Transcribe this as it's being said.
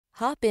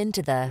Hop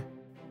into the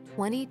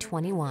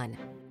 2021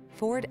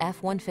 Ford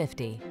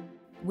F-150.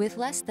 With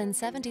less than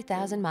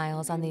 70,000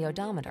 miles on the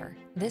odometer,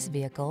 this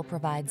vehicle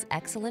provides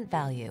excellent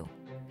value.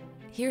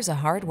 Here's a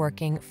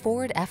hard-working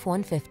Ford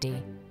F-150,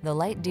 the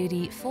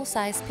light-duty,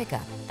 full-size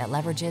pickup that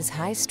leverages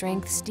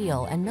high-strength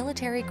steel and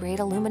military-grade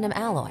aluminum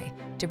alloy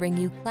to bring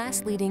you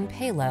class-leading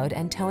payload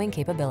and towing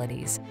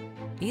capabilities.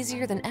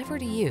 Easier than ever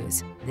to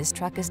use, this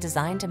truck is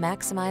designed to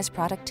maximize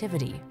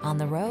productivity on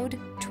the road,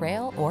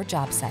 trail, or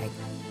job site.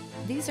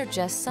 These are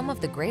just some of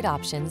the great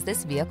options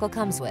this vehicle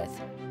comes with: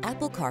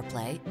 Apple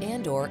CarPlay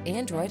and/or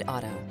Android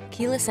Auto,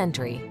 keyless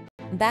entry,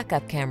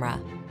 backup camera,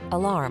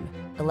 alarm,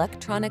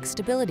 electronic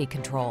stability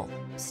control,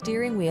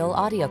 steering wheel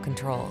audio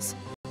controls,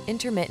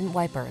 intermittent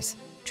wipers,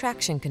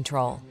 traction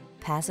control,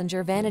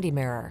 passenger vanity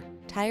mirror,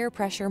 tire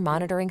pressure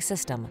monitoring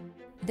system.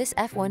 This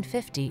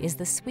F-150 is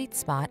the sweet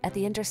spot at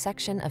the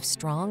intersection of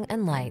strong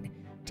and light.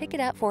 Take it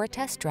out for a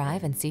test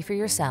drive and see for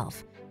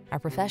yourself. Our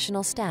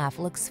professional staff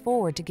looks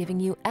forward to giving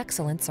you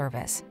excellent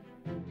service.